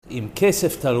Im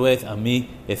kesef taru et ami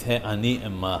et ani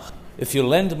emach. If you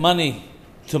lend money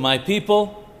to my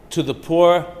people, to the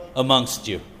poor amongst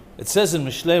you. It says in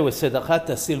Mishlei, "Sedachat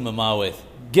tasil memaweth."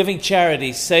 Giving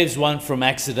charity saves one from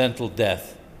accidental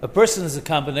death. A person is a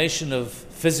combination of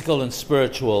physical and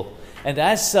spiritual, and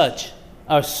as such,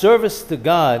 our service to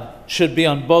God should be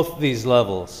on both these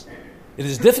levels. It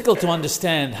is difficult to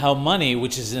understand how money,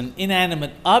 which is an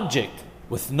inanimate object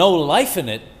with no life in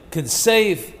it, can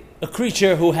save a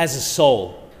creature who has a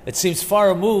soul. It seems far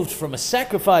removed from a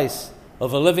sacrifice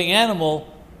of a living animal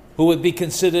who would be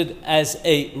considered as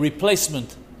a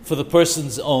replacement for the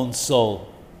person's own soul.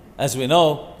 As we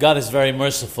know, God is very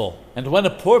merciful. And when a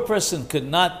poor person could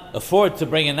not afford to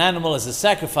bring an animal as a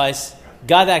sacrifice,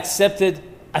 God accepted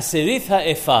aserith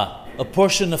ha'efa, a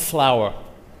portion of flour.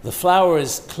 The flour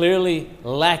is clearly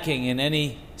lacking in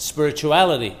any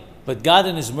spirituality, but God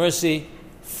in His mercy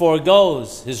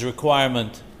forgoes His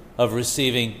requirement of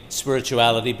receiving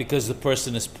spirituality because the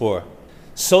person is poor.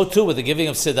 So too with the giving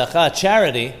of tzedakah,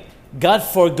 charity, God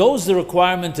forgoes the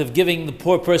requirement of giving the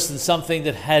poor person something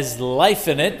that has life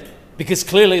in it, because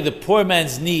clearly the poor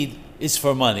man's need is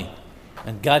for money.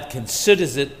 And God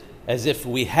considers it as if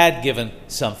we had given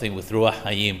something with Ruach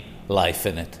Hayim, life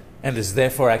in it, and is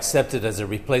therefore accepted as a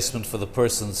replacement for the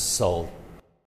person's soul.